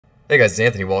Hey guys, it's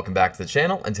Anthony. Welcome back to the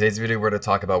channel. In today's video, we're going to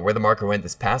talk about where the market went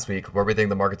this past week, where we think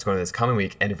the market's going this coming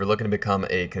week, and if you're looking to become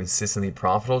a consistently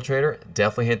profitable trader,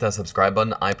 definitely hit that subscribe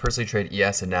button. I personally trade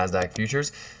ES and Nasdaq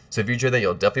futures, so if you trade that,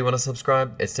 you'll definitely want to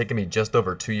subscribe. It's taken me just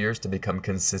over 2 years to become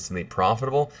consistently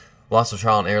profitable. Lots of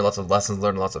trial and error, lots of lessons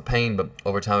learned, lots of pain, but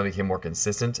over time I became more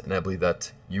consistent, and I believe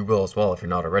that you will as well if you're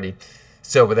not already.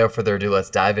 So without further ado, let's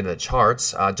dive into the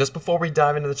charts. Just before we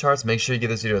dive into the charts, make sure you give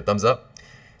this video a thumbs up.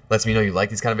 Lets me know you like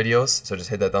these kind of videos, so just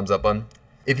hit that thumbs up button.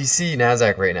 If you see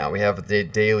Nasdaq right now, we have the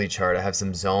daily chart. I have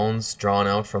some zones drawn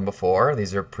out from before.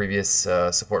 These are previous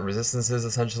support and resistances,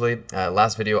 essentially.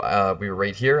 Last video, we were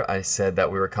right here. I said that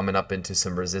we were coming up into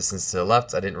some resistance to the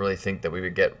left. I didn't really think that we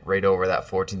would get right over that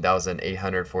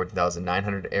 14,800,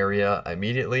 14,900 area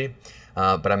immediately,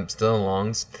 but I'm still in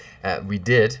longs. We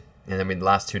did, and I mean, the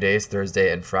last 2 days,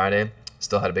 Thursday and Friday,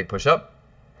 still had a big push up,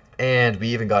 and we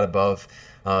even got above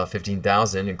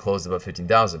 15,000 and closed above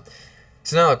 15,000.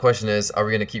 So now the question is, are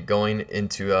we going to keep going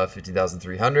into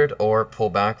 15,300 or pull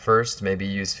back first, maybe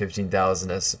use 15,000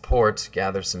 as support,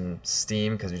 gather some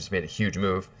steam because we just made a huge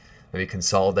move, maybe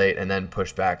consolidate and then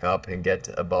push back up and get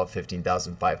above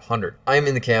 15,500. I'm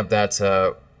in the camp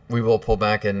that we will pull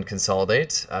back and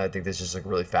consolidate. I think this is just a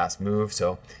really fast move.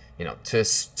 So, you know, to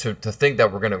think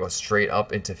that we're going to go straight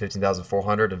up into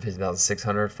 15,400 and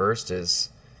 15,600 first is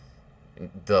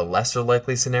the lesser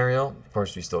likely scenario. Of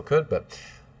course, we still could, but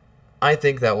I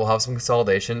think that we'll have some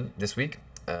consolidation this week,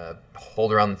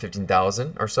 hold around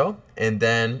 15,000 or so, and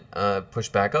then push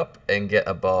back up and get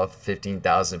above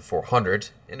 15,400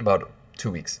 in about 2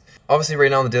 weeks. Obviously,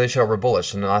 right now on the daily chart, we're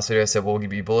bullish. In the last video, I said we'll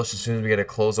be bullish as soon as we get a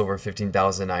close over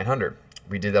 15,900.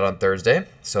 We did that on Thursday,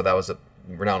 so that was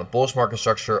we're now in a bullish market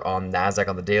structure on Nasdaq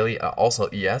on the daily, also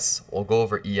ES. We'll go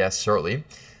over ES shortly.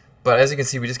 But as you can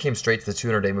see, we just came straight to the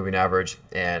 200-day moving average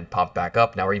and popped back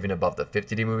up. Now we're even above the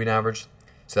 50-day moving average.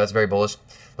 So that's very bullish.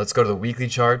 Let's go to the weekly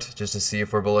chart just to see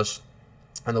if we're bullish.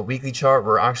 On the weekly chart,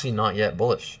 we're actually not yet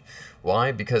bullish.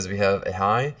 Why? Because we have a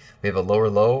high, we have a lower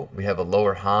low, we have a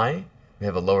lower high, we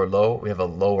have a lower low, we have a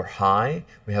lower high,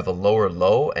 we have a lower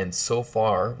low, and so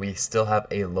far we still have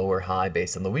a lower high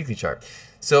based on the weekly chart.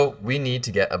 So we need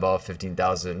to get above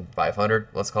 15,500,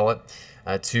 let's call it,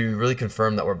 to really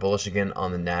confirm that we're bullish again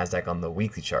on the Nasdaq on the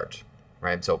weekly chart,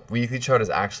 right? So weekly chart is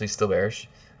actually still bearish,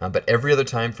 but every other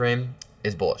time frame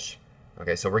is bullish.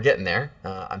 Okay, so we're getting there.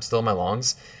 I'm still in my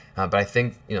longs, but I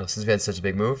think, you know, since we had such a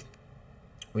big move,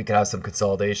 we could have some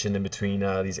consolidation in between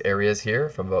these areas here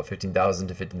from about 15,000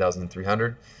 to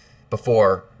 15,300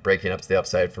 before breaking up to the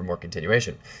upside for more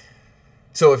continuation.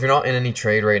 So if you're not in any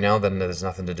trade right now, then there's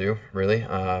nothing to do, really.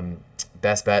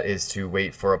 Best bet is to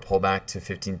wait for a pullback to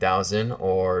 15,000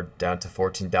 or down to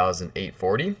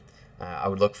 14,840. I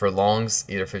would look for longs,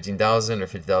 either 15,000 or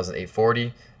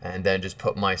 15,840, and then just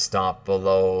put my stop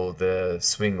below the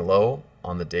swing low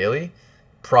on the daily.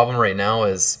 Problem right now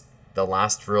is the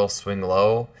last real swing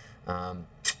low,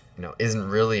 isn't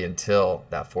really until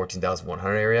that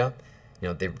 14,100 area. You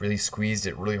know, they really squeezed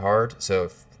it really hard. So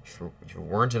if you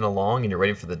weren't in a long and you're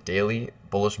waiting for the daily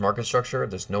bullish market structure,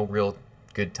 there's no real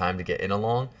good time to get in a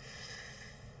long.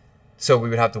 So we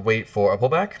would have to wait for a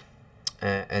pullback.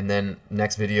 And then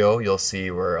next video, you'll see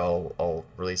where I'll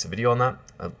release a video on that.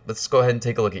 Let's go ahead and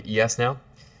take a look at ES now.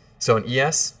 So in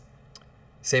ES,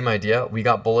 same idea. We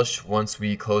got bullish once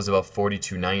we closed above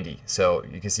 42.90. So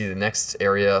you can see the next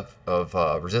area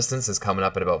of resistance is coming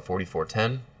up at about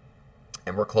 44.10.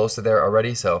 And we're close to there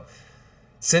already. So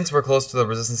since we're close to the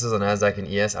resistances on Nasdaq and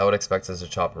ES, I would expect us to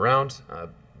chop around.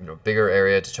 Bigger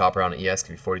area to chop around at ES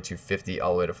could be 42.50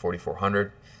 all the way to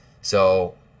 4400.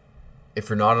 So if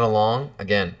you're not in a long,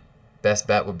 again, best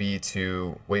bet would be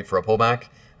to wait for a pullback.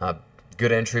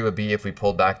 Good entry would be if we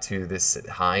pulled back to this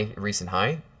high, recent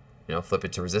high, flip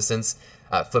it to resistance,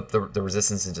 flip the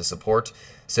resistance into support.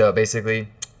 So basically,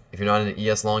 if you're not in an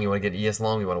ES long, you want to get ES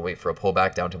long, you want to wait for a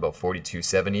pullback down to about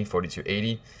 42.70,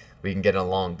 42.80. We can get a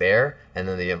long there. And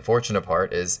then the unfortunate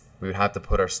part is we would have to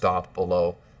put our stop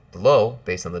below the low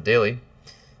based on the daily.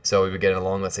 So we would get it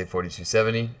along, let's say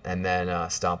 42.70, and then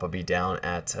stop would be down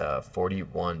at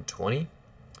 41.20.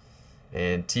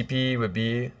 And TP would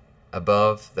be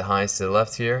above the highs to the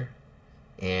left here,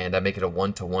 and I make it a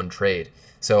 1-to-1 trade.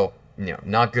 So,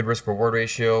 not good risk reward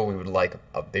ratio. We would like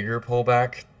a bigger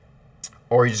pullback,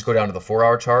 or you just go down to the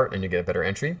 4-hour chart and you get a better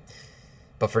entry.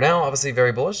 But for now, obviously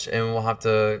very bullish, and we'll have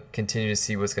to continue to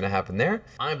see what's going to happen there.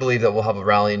 I believe that we'll have a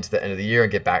rally into the end of the year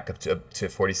and get back up to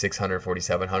 4,600,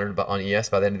 4,700 on ES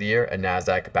by the end of the year, and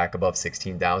Nasdaq back above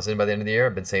 16,000 by the end of the year.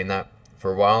 I've been saying that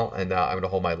for a while, and I'm going to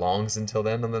hold my longs until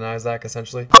then on the Nasdaq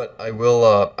essentially. But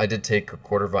I did take a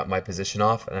quarter of my position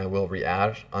off, and I will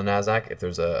re-add on Nasdaq if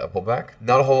there's a pullback.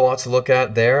 Not a whole lot to look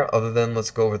at there, other than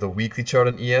let's go over the weekly chart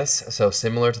on ES. So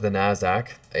similar to the Nasdaq,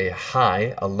 a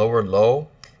high, a lower low,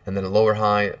 and then a lower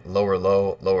high, lower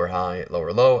low, lower high,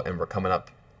 lower low, and we're coming up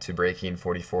to breaking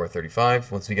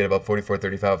 44.35. Once we get above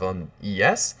 44.35 on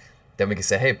ES, then we can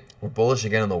say, hey, we're bullish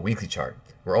again on the weekly chart.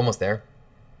 We're almost there.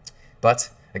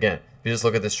 But again, if you just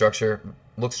look at the structure,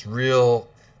 looks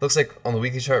like on the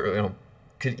weekly chart,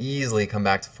 could easily come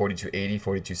back to 42.80,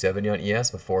 42.70 on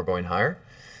ES before going higher.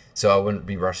 So I wouldn't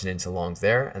be rushing into longs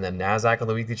there. And then Nasdaq on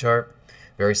the weekly chart,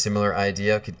 very similar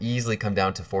idea, could easily come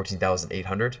down to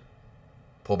 14,800,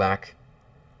 pull back,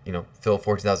 fill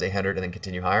 14,800 and then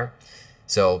continue higher.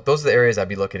 So those are the areas I'd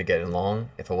be looking to get in long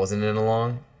if I wasn't in a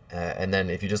long. And then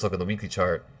if you just look at the weekly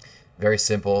chart, very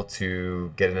simple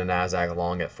to get in a Nasdaq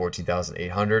long at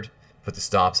 14,800. Put the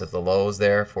stops at the lows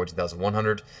there,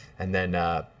 14,100, and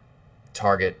then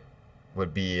target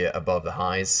would be above the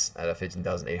highs at a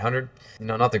 15,800.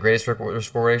 Not the greatest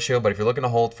risk ratio, but if you're looking to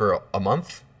hold for a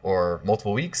month or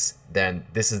multiple weeks, then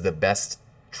this is the best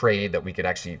trade that we could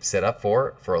actually set up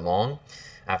for a long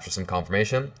after some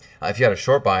confirmation. If you had a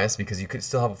short bias, because you could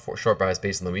still have a short bias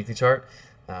based on the weekly chart,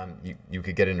 you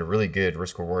could get in a really good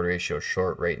risk-reward ratio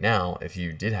short right now if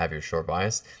you did have your short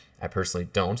bias. I personally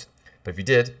don't, but if you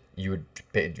did, you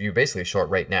basically short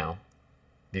right now,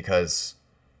 because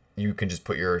you can just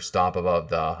put your stop above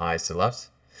the highs to the left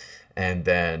and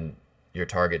then your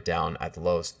target down at the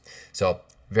lows. So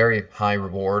very high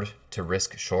reward to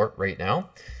risk short right now.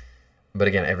 But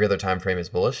again, every other time frame is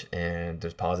bullish, and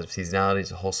there's positive seasonality.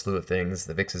 There's a whole slew of things.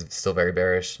 The VIX is still very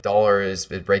bearish. Dollar is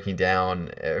breaking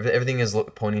down. Everything is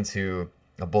pointing to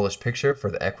a bullish picture for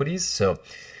the equities. So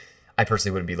I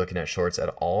personally wouldn't be looking at shorts at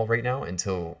all right now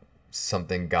until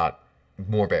something got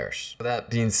more bearish. With that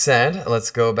being said,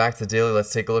 let's go back to daily.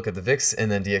 Let's take a look at the VIX and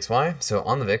then DXY. So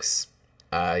on the VIX,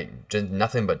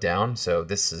 nothing but down. So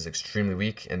this is extremely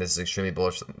weak, and this is extremely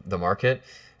bullish the market.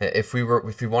 If we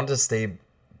wanted to stay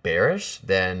bearish,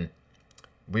 then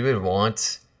we would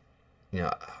want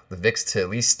the VIX to at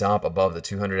least stop above the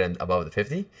 200 and above the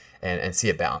 50 and see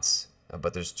it bounce.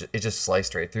 But it just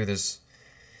sliced right through.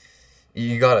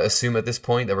 You got to assume at this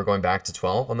point that we're going back to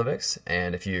 12 on the VIX,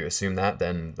 and if you assume that,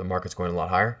 then the market's going a lot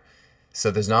higher. So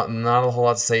there's not a whole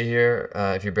lot to say here.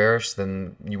 If you're bearish,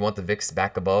 then you want the VIX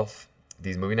back above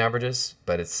these moving averages,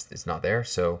 but it's not there.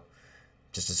 So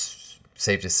just as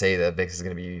safe to say that VIX is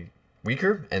going to be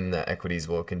weaker and the equities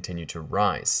will continue to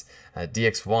rise.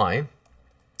 DXY,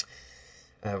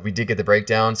 we did get the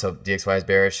breakdown, so DXY is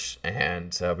bearish,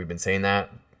 and we've been saying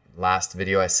that. Last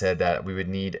video I said that we would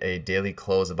need a daily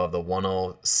close above the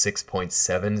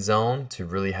 106.7 zone to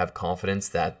really have confidence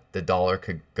that the dollar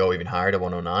could go even higher to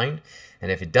 109,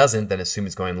 and if it doesn't, then assume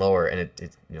it's going lower, and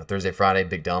Thursday, Friday,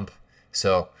 big dump.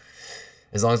 So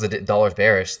as long as the dollar's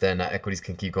bearish, then equities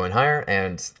can keep going higher.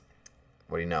 And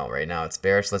what do you know? Right now it's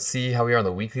bearish. Let's see how we are on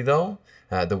the weekly though.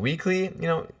 The weekly,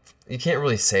 you can't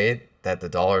really say that the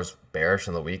dollar's bearish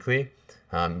on the weekly.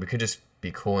 We could just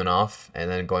be cooling off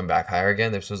and then going back higher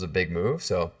again. This was a big move.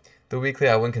 So the weekly,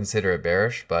 I wouldn't consider it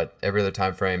bearish, but every other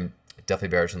time frame, definitely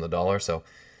bearish on the dollar. So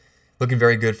looking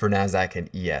very good for Nasdaq and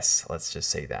ES. Let's just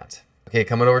say that. Okay,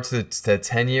 coming over to the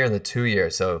 10-year and the 2-year.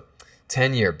 So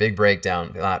 10-year, big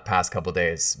breakdown past couple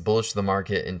days. Bullish to the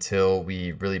market until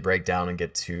we really break down and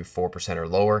get to 4% or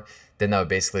lower. Then that would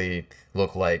basically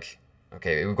look like,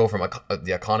 okay, it would go from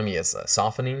the economy is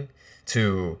softening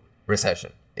to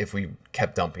recession if we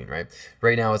kept dumping, right?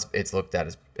 Right now it's looked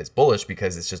at as bullish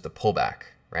because it's just a pullback,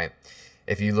 right?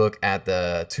 If you look at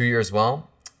the 2-year as well,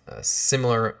 a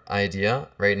similar idea.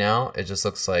 Right now, it just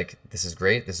looks like this is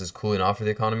great. This is cooling off for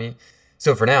the economy.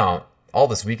 So for now, all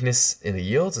this weakness in the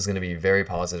yields is going to be very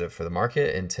positive for the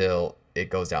market until it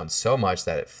goes down so much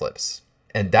that it flips.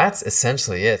 And that's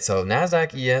essentially it. So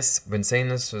Nasdaq, ES, been saying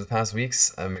this for the past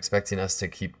weeks. I'm expecting us to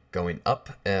keep going up.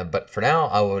 But for now,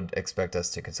 I would expect us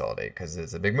to consolidate because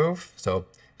it's a big move. So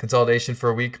consolidation for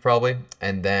a week probably,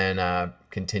 and then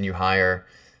continue higher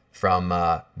from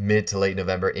mid to late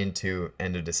November into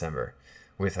end of December,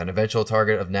 with an eventual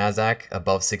target of Nasdaq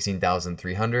above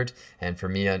 16,300, and for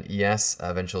me on ES,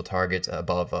 eventual target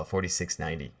above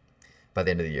 4690 by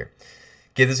the end of the year.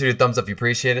 Give this video a thumbs up if you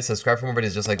appreciate it. Subscribe for more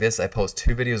videos just like this. I post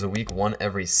 2 videos a week, one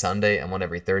every Sunday and one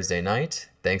every Thursday night.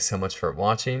 Thanks so much for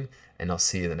watching, and I'll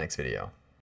see you in the next video.